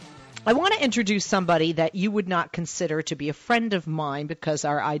I want to introduce somebody that you would not consider to be a friend of mine because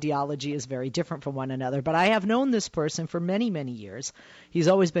our ideology is very different from one another. But I have known this person for many, many years. He's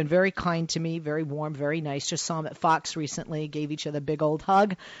always been very kind to me, very warm, very nice. Just saw him at Fox recently, gave each other a big old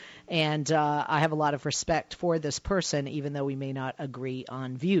hug. And I have a lot of respect for this person, even though we may not agree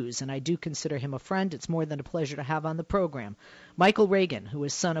on views. And I do consider him a friend. It's more than a pleasure to have on the program. Michael Reagan, who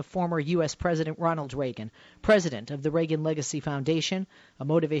is son of former U.S. President Ronald Reagan, president of the Reagan Legacy Foundation, a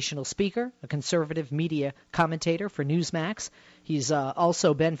motivational speaker, a conservative media commentator for Newsmax. He's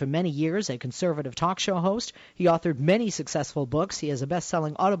also been for many years a conservative talk show host. He authored many successful books. He has a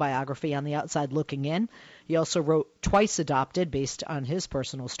best-selling autobiography, On the Outside Looking In. He also wrote Twice Adopted, based on his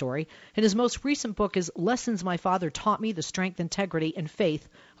personal story. And his most recent book is Lessons My Father Taught Me, The Strength, Integrity, and Faith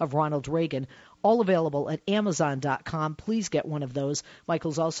of Ronald Reagan. All available at Amazon.com. Please get one of those.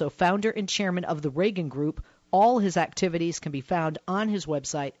 Michael's also founder and chairman of the Reagan Group. All his activities can be found on his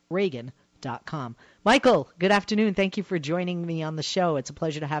website, Reagan.com. Michael, good afternoon. Thank you for joining me on the show. It's a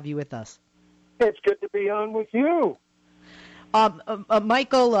pleasure to have you with us. It's good to be on with you.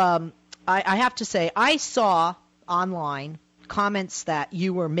 Michael, I have to say, I saw online comments that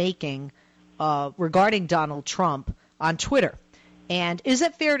you were making regarding Donald Trump on Twitter. And is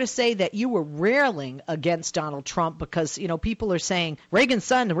it fair to say that you were railing against Donald Trump because, people are saying Reagan's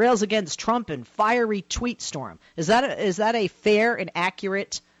son rails against Trump in fiery tweet storm? Is that a fair and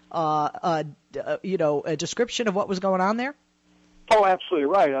accurate, a description of what was going on there? Oh, absolutely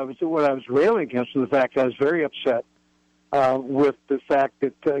right. What I was railing against was the fact I was very upset with the fact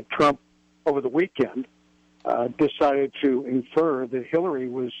that Trump, over the weekend, decided to infer that Hillary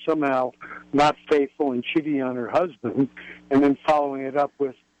was somehow not faithful and cheating on her husband, and then following it up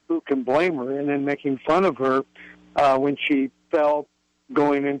with who can blame her, and then making fun of her when she fell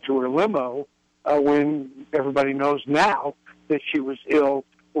going into her limo when everybody knows now that she was ill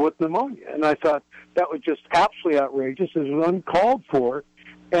with pneumonia. And I thought that was just absolutely outrageous. It was uncalled for.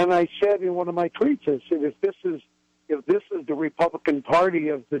 And I said in one of my tweets, I said, if this is the Republican Party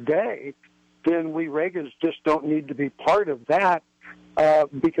of the day, then we Reagans just don't need to be part of that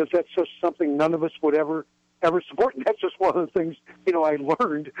because that's just something none of us would ever support. And that's just one of the things, I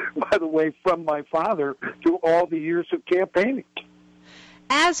learned, by the way, from my father through all the years of campaigning.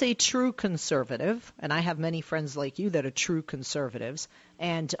 As a true conservative, and I have many friends like you that are true conservatives,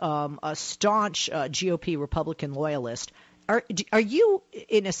 and a staunch GOP Republican loyalist, are you,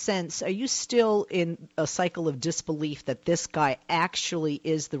 in a sense, are you still in a cycle of disbelief that this guy actually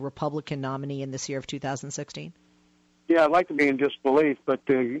is the Republican nominee in this year of 2016? Yeah, I'd like to be in disbelief, but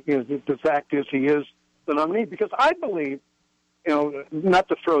the fact is he is the nominee because I believe, not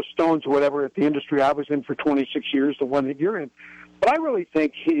to throw stones or whatever at the industry I was in for 26 years, the one that you're in, but I really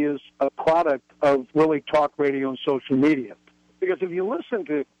think he is a product of really talk radio and social media. Because if you listen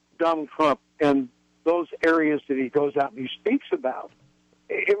to Donald Trump and those areas that he goes out and he speaks about,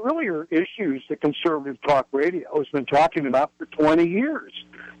 it really are issues that conservative talk radio has been talking about for 20 years.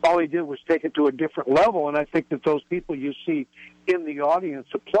 All he did was take it to a different level, and I think that those people you see in the audience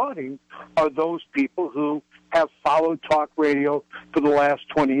applauding are those people who have followed talk radio for the last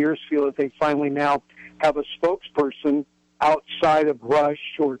 20 years, feel that they finally now have a spokesperson outside of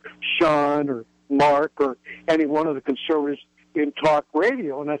Rush or Sean or Mark or any one of the conservatives in talk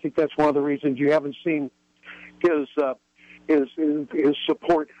radio, and I think that's one of the reasons you haven't seen his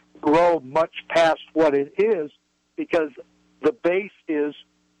support grow much past what it is, because the base is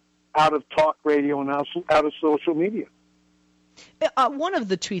out of talk radio and out of social media. One of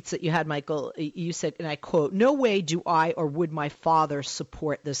the tweets that you had, Michael, you said, and I quote, "No way do I or would my father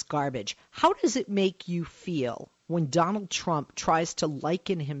support this garbage." How does it make you feel when Donald Trump tries to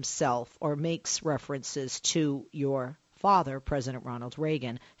liken himself or makes references to your father, President Ronald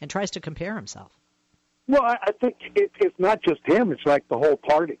Reagan, and tries to compare himself? Well, I think it's not just him. It's like the whole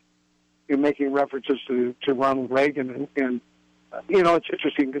party. You're making references to Ronald Reagan. And it's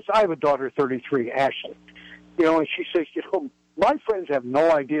interesting because I have a daughter, 33, Ashley. And she says, my friends have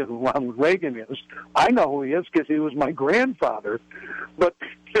no idea who Ronald Reagan is. I know who he is because he was my grandfather. But,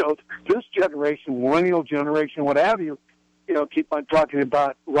 this generation, millennial generation, what have you, keep on talking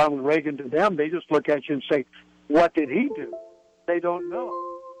about Ronald Reagan to them. They just look at you and say, what did he do? They don't know.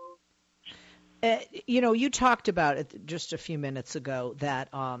 You talked about it just a few minutes ago that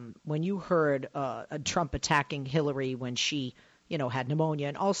when you heard Trump attacking Hillary when she, had pneumonia,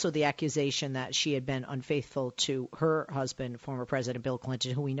 and also the accusation that she had been unfaithful to her husband, former President Bill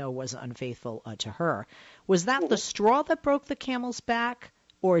Clinton, who we know was unfaithful to her. Was that the straw that broke the camel's back,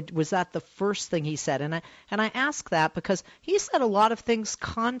 or was that the first thing he said? And I ask that because he said a lot of things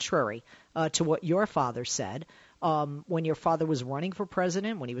contrary to what your father said. when your father was running for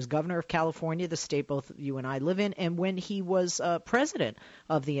president, when he was governor of California, the state both you and I live in, and when he was president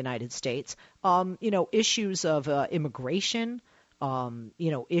of the United States. Issues of immigration,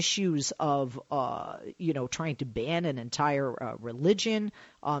 issues of, trying to ban an entire religion,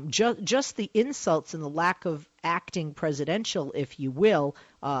 just the insults and the lack of acting presidential, if you will.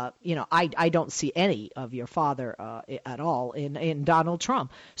 I don't see any of your father at all in Donald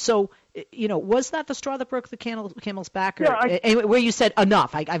Trump. So, was that the straw that broke the camel's back? Where you said,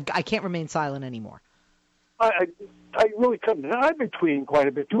 enough, I can't remain silent anymore? I really couldn't. And I've been tweeting quite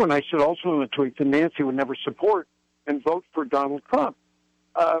a bit, too, and I should also in the tweet that Nancy would never support and vote for Donald Trump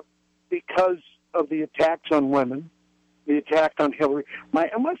because of the attacks on women, the attack on Hillary. My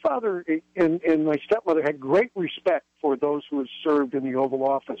father and my stepmother had great respect for those who had served in the Oval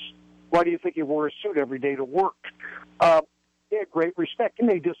Office. Why do you think he wore a suit every day to work? He had great respect. He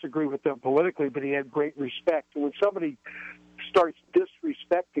may disagree with them politically, but he had great respect. And when somebody starts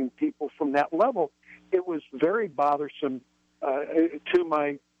disrespecting people from that level, it was very bothersome to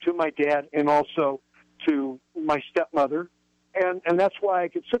my dad and also to my stepmother, and that's why I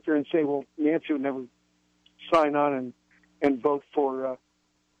could sit there and say, well, Nancy would never sign on and vote for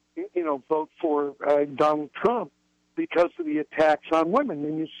Donald Trump because of the attacks on women.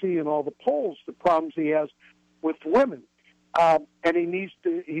 And you see in all the polls the problems he has with women, and he needs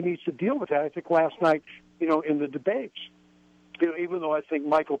to deal with that. I think last night, in the debates, even though I think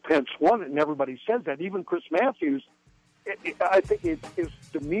Michael Pence won it, and everybody says that, even Chris Matthews, I think it's his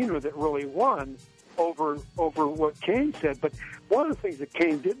demeanor that really won over what Kane said. But one of the things that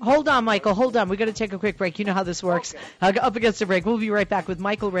Kane did... Hold on, Michael. Hold on. We've got to take a quick break. You know how this works. Okay. Up against the break. We'll be right back with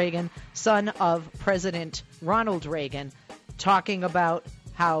Michael Reagan, son of President Ronald Reagan, talking about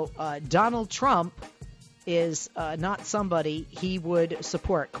how Donald Trump is not somebody he would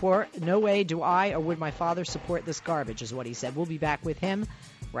support. No way do I or would my father support this garbage, is what he said. We'll be back with him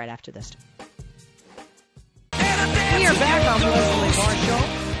right after this. We are back on the Leslie Barr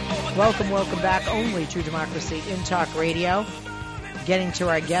Show. Welcome back. Only True Democracy in Talk Radio. Getting to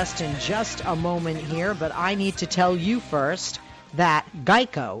our guest in just a moment here, but I need to tell you first that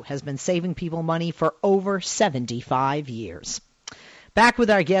Geico has been saving people money for over 75 years. Back with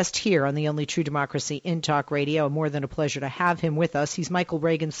our guest here on the Only True Democracy in Talk Radio. More than a pleasure to have him with us. He's Michael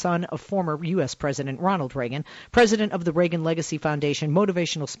Reagan, son of former U.S. President Ronald Reagan, president of the Reagan Legacy Foundation,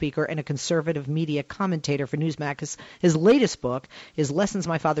 motivational speaker, and a conservative media commentator for Newsmax. His latest book is Lessons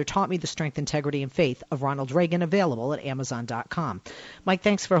My Father Taught Me, The Strength, Integrity, and Faith of Ronald Reagan, available at Amazon.com. Mike,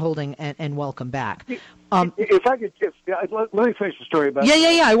 thanks for holding and welcome back. If I could just let me finish the story about. Yeah.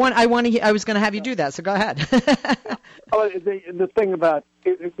 I was going to have you do that, so go ahead. The thing about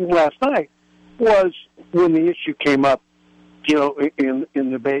it last night was when the issue came up, in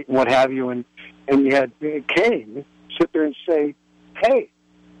debate and what have you, and you had Kane sit there and say, "Hey,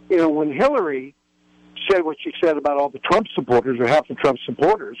 when Hillary said what she said about all the Trump supporters or half the Trump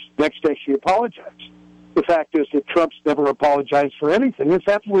supporters, next day she apologized. The fact is that Trump's never apologized for anything. It's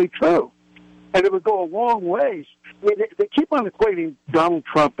absolutely true." And it would go a long ways. I mean, they keep on equating Donald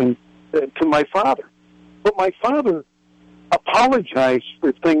Trump to my father. But my father apologized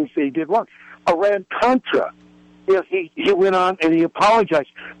for things that he did wrong. Iran-Contra, he went on and he apologized.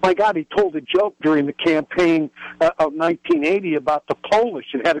 My God, he told a joke during the campaign of 1980 about the Polish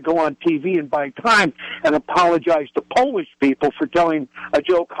and had to go on TV and buy time and apologize to Polish people for telling a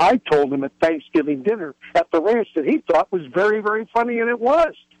joke I told him at Thanksgiving dinner at the ranch that he thought was very, very funny, and it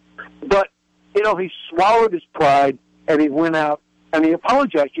was. But he swallowed his pride, and he went out, and he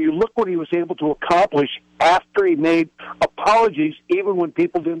apologized. You look what he was able to accomplish after he made apologies, even when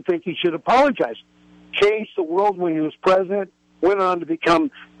people didn't think he should apologize. Changed the world when he was president, went on to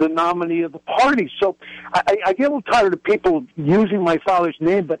become the nominee of the party. So I get a little tired of people using my father's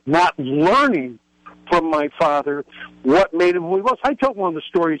name but not learning from my father what made him who he was. I told one of the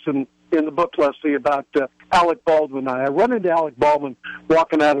stories in the book, Leslie, about Alec Baldwin. I run into Alec Baldwin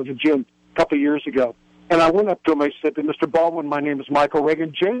walking out of the gym a couple of years ago, and I went up to him. I said, "Mr. Baldwin, my name is Michael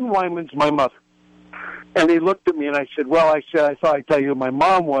Reagan. Jane Wyman's my mother." And he looked at me, and I said, "Well," I thought I'd tell you who my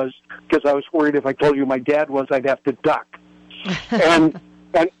mom was, because I was worried if I told you who my dad was, I'd have to duck." and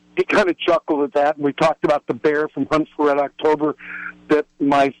he kind of chuckled at that, and we talked about the bear from Hunt for Red October that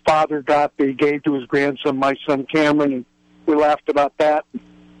my father got, that he gave to his grandson, my son Cameron, and we laughed about that.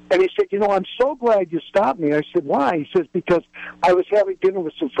 And he said, "I'm so glad you stopped me." I said, "Why?" He says, "Because I was having dinner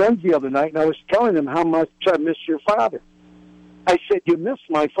with some friends the other night, and I was telling them how much I miss your father." I said, "You miss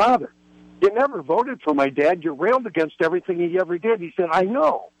my father? You never voted for my dad. You railed against everything he ever did." He said, "I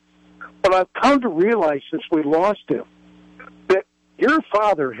know. But I've come to realize since we lost him that your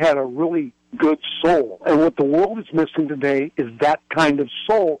father had a really good soul. And what the world is missing today is that kind of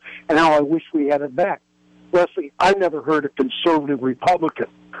soul, and how I wish we had it back. Leslie, I never heard a conservative Republican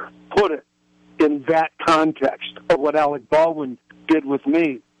put it in that context of what Alec Baldwin did with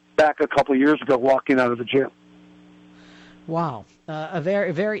me back a couple of years ago walking out of the gym. Wow. A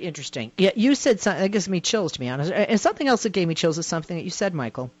very, very interesting. Yeah, you said something that gives me chills, to be honest. And something else that gave me chills is something that you said,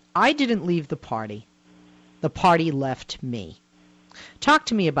 Michael. I didn't leave the party. The party left me. Talk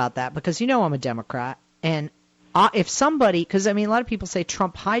to me about that, because you know I'm a Democrat. And if somebody, because, I mean, a lot of people say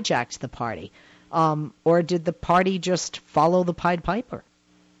Trump hijacked the party. Or did the party just follow the Pied Piper?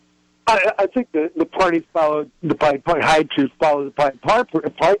 I think the party followed the Pied Piper, had to follow the Pied Piper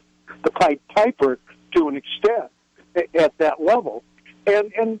to an extent at that level.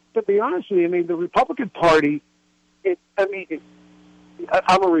 And to be honest with you, I mean, the Republican Party,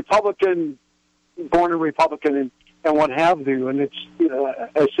 I'm a Republican, born a Republican, and what have you, and it's,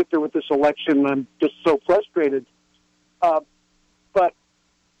 I sit there with this election, and I'm just so frustrated. But,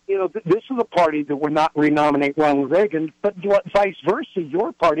 this is a party that would not renominate Ronald Reagan, but vice versa,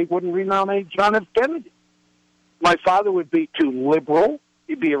 your party wouldn't renominate John F. Kennedy. My father would be too liberal.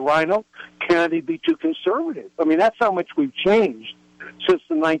 He'd be a rhino. Kennedy would be too conservative. I mean, that's how much we've changed since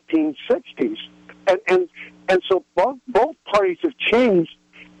the 1960s. And so both parties have changed,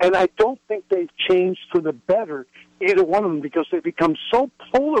 and I don't think they've changed for the better, either one of them, because they've become so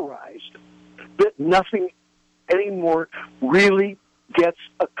polarized that nothing anymore really gets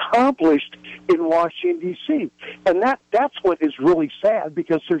accomplished in Washington, D.C. And that's what is really sad,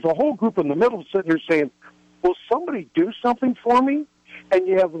 because there's a whole group in the middle sitting there saying, will somebody do something for me? And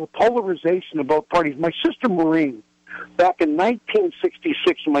you have the polarization of both parties. My sister Maureen, back in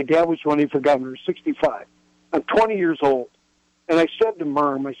 1966, when my dad was running for governor, 65, I'm 20 years old. And I said to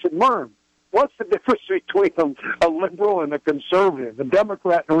Merm, Merm, what's the difference between a liberal and a conservative, a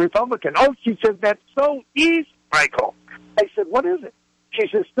Democrat and a Republican? Oh, she says, that's so easy, Michael. I said, what is it? She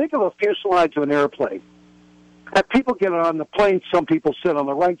says, think of a fuselage of an airplane. And people get on the plane, some people sit on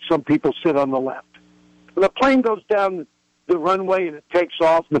the right, some people sit on the left. When the plane goes down the runway and it takes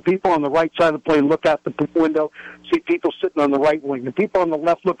off, and the people on the right side of the plane look out the window, see people sitting on the right wing. The people on the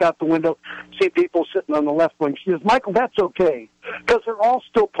left look out the window, see people sitting on the left wing. She says, Michael, that's okay, because they're all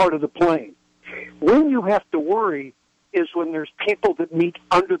still part of the plane. When you have to worry is when there's people that meet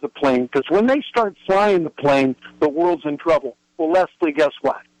under the plane, because when they start flying the plane, the world's in trouble. Well, Leslie, guess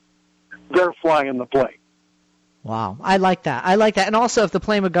what? They're flying the plane. Wow. I like that. And also, if the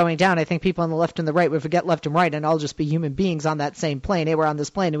plane were going down, I think people on the left and the right would forget left and right and all just be human beings on that same plane. Hey, we're on this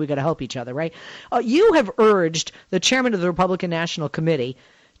plane and we got to help each other, right? You have urged the chairman of the Republican National Committee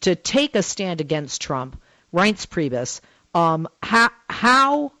to take a stand against Trump, Reince Priebus.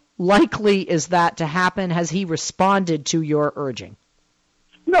 How likely is that to happen? Has he responded to your urging?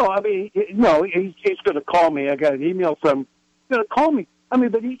 No, I mean, no, he's going to call me. I got an email from him. He's going to call me. I mean,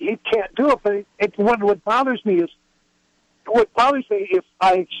 but he can't do it. But what bothers me is, if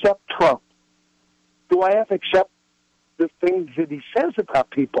I accept Trump, do I have to accept the things that he says about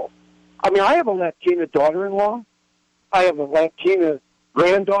people? I mean, I have a Latina daughter-in-law. I have a Latina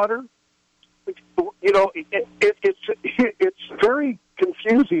granddaughter. It's very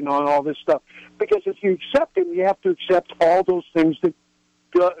confusing on all this stuff, because if you accept him, you have to accept all those things that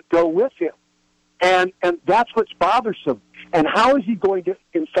go with him. And that's what's bothersome. And how is he going to,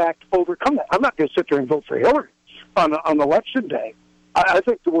 in fact, overcome that? I'm not going to sit there and vote for Hillary on election day. I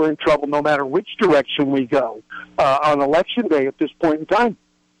think that we're in trouble no matter which direction we go on election day at this point in time.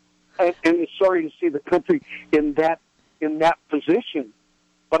 And it's sorry to see the country in that position.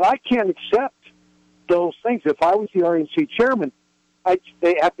 But I can't accept those things. If I was the RNC chairman,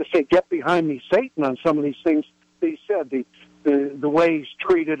 they have to say, get behind me, Satan, on some of these things that he said. The way he's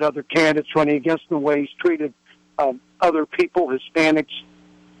treated other candidates running against him, the way he's treated other people, Hispanics,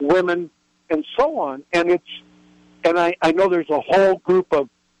 women, and so on. And I know there's a whole group of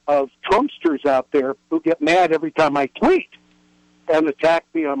Trumpsters out there who get mad every time I tweet and attack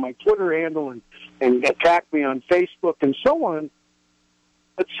me on my Twitter handle and attack me on Facebook and so on.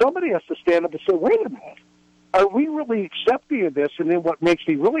 But somebody has to stand up and say, wait a minute, are we really accepting of this? And then what makes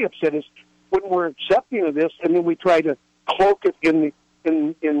me really upset is when we're accepting of this and then we try to cloak it in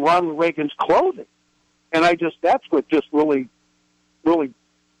Ronald Reagan's clothing. And that's what just really, really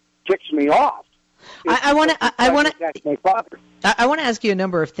ticks me off. I want to ask you a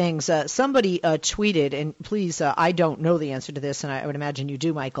number of things. Somebody tweeted, and please, I don't know the answer to this, and I would imagine you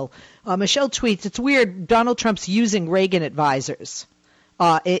do, Michael. Michelle tweets, it's weird, Donald Trump's using Reagan advisors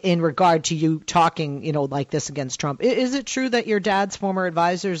in regard to you talking, like this against Trump. Is it true that your dad's former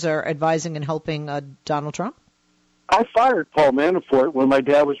advisors are advising and helping Donald Trump? I fired Paul Manafort when my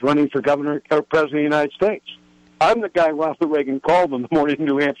dad was running for governor or president of the United States. I'm the guy Ronald Reagan called in the morning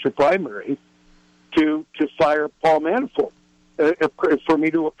New Hampshire primary to fire Paul Manafort for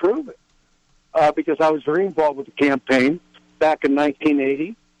me to approve it because I was very involved with the campaign back in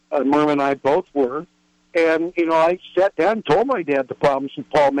 1980. Merv and I both were. And, I sat down and told my dad the problems that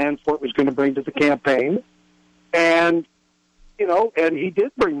Paul Manafort was going to bring to the campaign. And, and he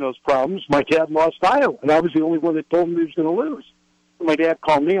did bring those problems. My dad lost Iowa, and I was the only one that told him he was going to lose. My dad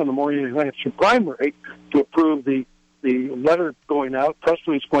called me on the morning of the New Hampshire primary to approve the letter going out, press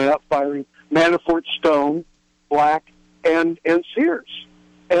release going out, firing Manafort, Stone, Black, and Sears.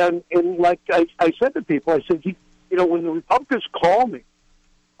 And like I said to people, I said, when the Republicans call me,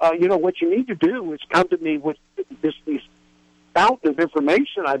 what you need to do is come to me with this fountain of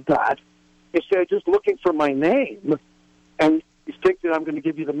information I've got instead of just looking for my name and you think that I'm going to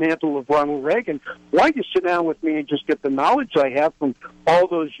give you the mantle of Ronald Reagan. Why don't you sit down with me and just get the knowledge I have from all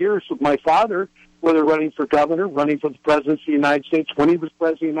those years with my father, whether running for governor, running for the presidency of the United States, when he was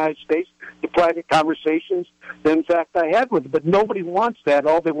president of the United States, the private conversations that, in fact, I had with him. But nobody wants that.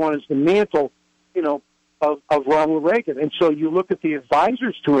 All they want is the mantle, of Ronald Reagan. And so you look at the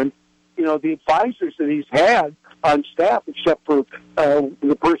advisors to him, the advisors that he's had on staff, except for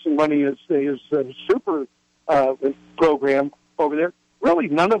the person running his super program over there, really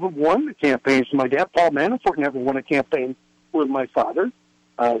none of them won the campaigns with my dad. Paul Manafort never won a campaign with my father.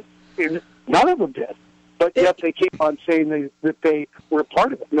 None of them did. But yet they keep on saying that they were a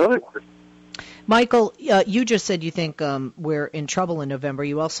part of it. No, they weren't. Michael, you just said you think we're in trouble in November.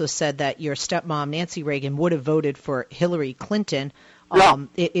 You also said that your stepmom, Nancy Reagan, would have voted for Hillary Clinton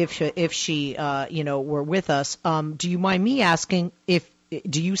if she were with us. Do you mind me asking,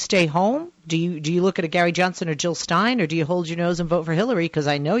 do you stay home? Do you look at a Gary Johnson or Jill Stein, or do you hold your nose and vote for Hillary? Because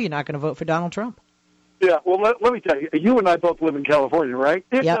I know you're not going to vote for Donald Trump. Yeah, well, let me tell you, you and I both live in California, right?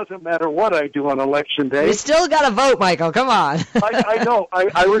 It doesn't matter what I do on Election Day. You still got to vote, Michael. Come on. I know.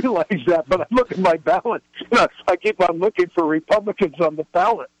 I realize that, but I look at my ballot. I keep on looking for Republicans on the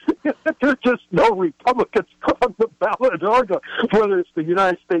ballot. There's just no Republicans on the ballot in Oregon, whether it's the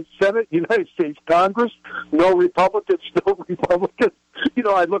United States Senate, United States Congress, no Republicans, no Republicans.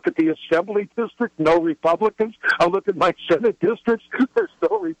 I look at the Assembly District, no Republicans. I look at my Senate districts, there's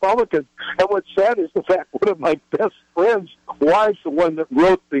no Republicans. And what's sad is the fact one of my best friends' wives, the one that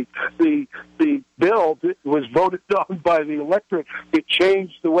wrote the bill that was voted on by the electorate to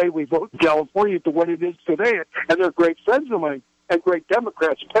change the way we vote in California to what it is today. And they're great friends of mine and great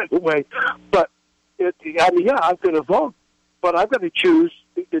Democrats, by the way. But, I'm going to vote, but I've got to choose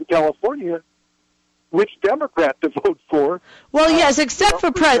in California which Democrat to vote for. Well, yes, except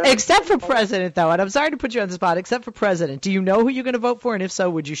for president, though. And I'm sorry to put you on the spot. Except for president, do you know who you're going to vote for? And if so,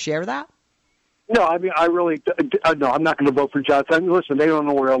 would you share that? No, I mean, I really no. I'm not going to vote for Johnson. I mean, listen, they don't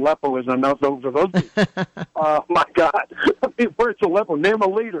know where Aleppo is. I'm not voting for those people. My God, I mean, where's Aleppo? Name a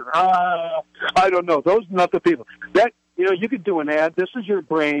leader. I don't know. Those are not the people. That you could do an ad. This is your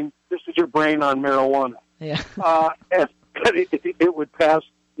brain. This is your brain on marijuana. Yeah. And it would pass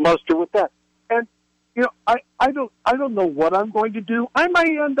muster with that. And I don't know what I'm going to do. I might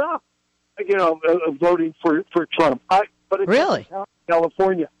end up, voting for Trump. But it's really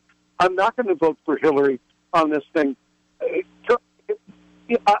California. I'm not going to vote for Hillary on this thing. I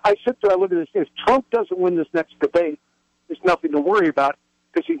sit there, I look at this. If Trump doesn't win this next debate, there's nothing to worry about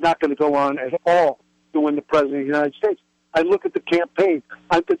because he's not going to go on at all to win the president of the United States. I look at the campaign.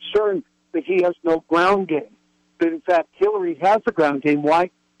 I'm concerned that he has no ground game. That, in fact, Hillary has a ground game. Why?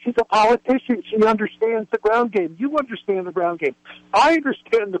 She's a politician. She understands the ground game. You understand the ground game. I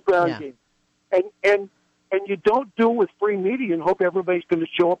understand the ground game. And you don't do it with free media and hope everybody's going to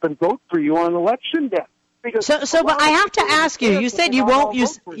show up and vote for you on Election Day. But I have to ask you. You said you won't.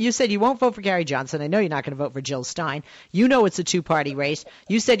 You said you won't vote for Gary Johnson. I know you're not going to vote for Jill Stein. You know it's a two-party race.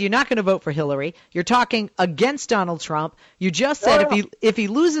 You said you're not going to vote for Hillary. You're talking against Donald Trump. You just said if he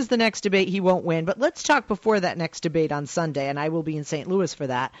loses the next debate, he won't win. But let's talk before that next debate on Sunday, and I will be in St. Louis for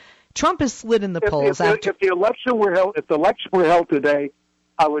that. Trump has slid in the polls. If the election were held today,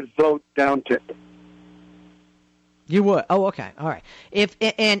 I would vote down ticket. You would? Oh, okay. All right.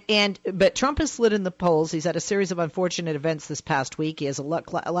 But Trump has slid in the polls. He's had a series of unfortunate events this past week. He has a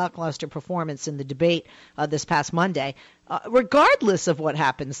lackluster performance in the debate this past Monday. regardless of what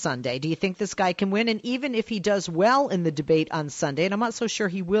happens Sunday, do you think this guy can win? And even if he does well in the debate on Sunday, and I'm not so sure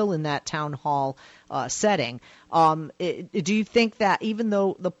he will in that town hall setting, do you think that even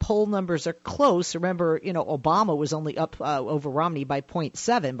though the poll numbers are close, remember, Obama was only up over Romney by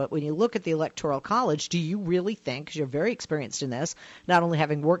 0.7, but when you look at the Electoral College, do you really think, because you're very experienced in this, not only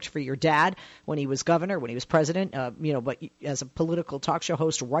having worked for your dad when he was governor, when he was president, but as a political talk show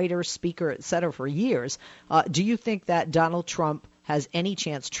host, writer, speaker, et cetera, for years, do you think that Donald Trump has any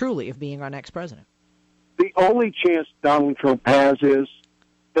chance truly of being our next president? The only chance Donald Trump has is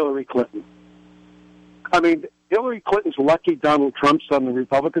Hillary Clinton. I mean, Hillary Clinton's lucky Donald Trump's on the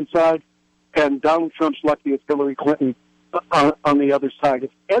Republican side, and Donald Trump's lucky it's Hillary Clinton on the other side.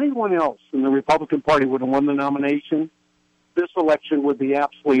 If anyone else in the Republican Party would have won the nomination, this election would be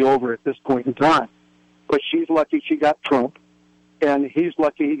absolutely over at this point in time. But she's lucky she got Trump, and he's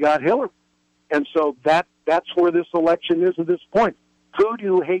lucky he got Hillary. And so that's where this election is at this point. Who do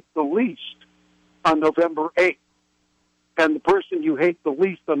you hate the least on November 8th? And the person you hate the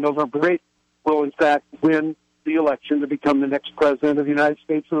least on November 8th will, in fact, win the election to become the next president of the United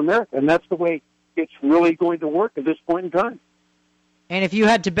States of America. And that's the way it's really going to work at this point in time. And if you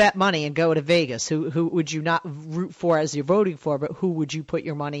had to bet money and go to Vegas, who would you not root for as you're voting for, but who would you put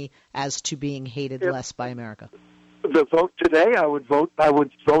your money as to being hated less by America? The vote today, I would vote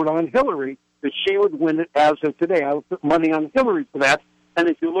on Hillary, that she would win it as of today. I would put money on Hillary for that. And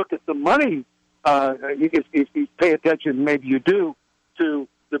if you look at the money, if you pay attention, maybe you do, to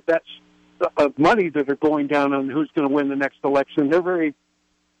the bets of money that are going down on who's going to win the next election, they're very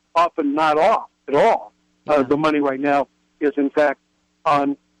often not off at all. Yeah. The money right now is, in fact,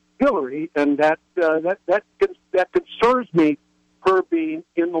 on Hillary, and that concerns me, her being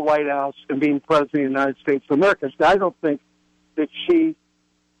in the White House and being president of the United States of America. I don't think that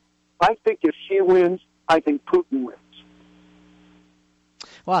I think if she wins, I think Putin wins.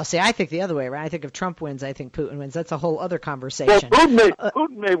 Well, see, I think the other way around. I think if Trump wins, I think Putin wins. That's a whole other conversation. Well,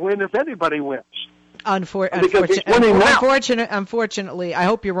 Putin may win if anybody wins. Unfortunately, I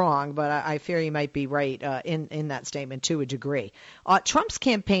hope you're wrong, but I fear you might be right in that statement to a degree. Trump's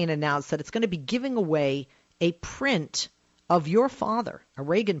campaign announced that it's going to be giving away a print of your father, a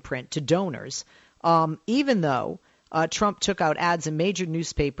Reagan print, to donors, even though Trump took out ads in major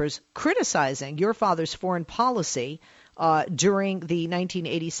newspapers criticizing your father's foreign policy during the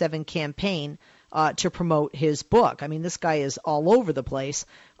 1987 campaign to promote his book. I mean, this guy is all over the place.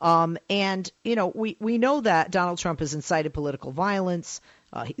 And, we know that Donald Trump has incited political violence.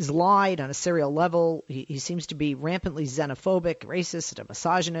 He's lied on a serial level. He seems to be rampantly xenophobic, racist, a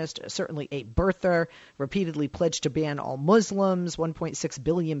misogynist, certainly a birther, repeatedly pledged to ban all Muslims, 1.6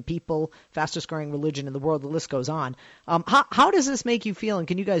 billion people, fastest growing religion in the world. The list goes on. How does this make you feel, and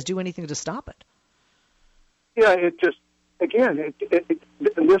can you guys do anything to stop it? Yeah, it just, again, this is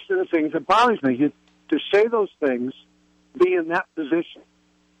the things that bothers me. To say those things, be in that position,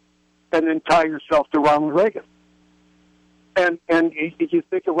 and then tie yourself to Ronald Reagan. And if you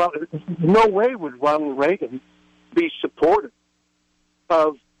think about it, no way would Ronald Reagan be supportive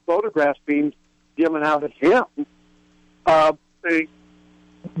of photographs being given out of him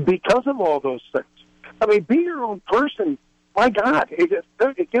because of all those things. I mean, be your own person. My God,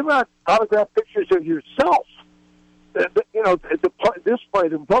 give out autograph pictures of yourself. The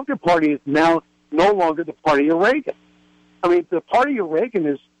Republican Party is now no longer the party of Reagan. I mean, the party of Reagan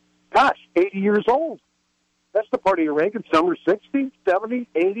is, 80 years old. That's the party of Reagan. Some are 60, 70,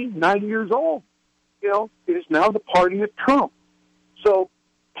 80, 90 years old. It is now the party of Trump. So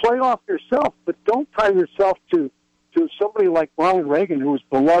play off yourself, but don't tie yourself to somebody like Ronald Reagan, who was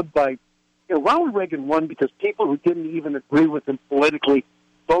beloved by, Ronald Reagan won because people who didn't even agree with him politically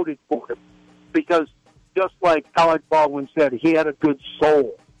voted for him. Because just like Alec Baldwin said, he had a good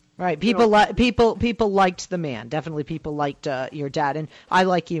soul. Right. People liked the man. Definitely people liked your dad. And I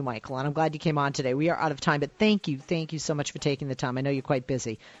like you, Michael, and I'm glad you came on today. We are out of time, but thank you so much for taking the time. I know you're quite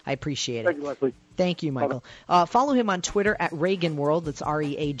busy. I appreciate it. Thank you, Leslie. Thank you, Michael. Follow him on Twitter at Reagan World. That's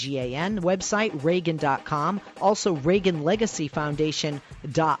REAGAN. Website, Reagan.com. Also,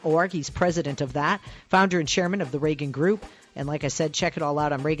 ReaganLegacyFoundation.org. He's president of that. Founder and chairman of the Reagan Group. And like I said, check it all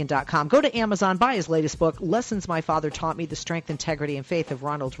out on Reagan.com. Go to Amazon, buy his latest book, Lessons My Father Taught Me, The Strength, Integrity, and Faith of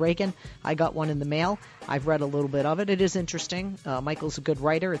Ronald Reagan. I got one in the mail. I've read a little bit of it. It is interesting. Michael's a good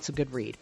writer. It's a good read.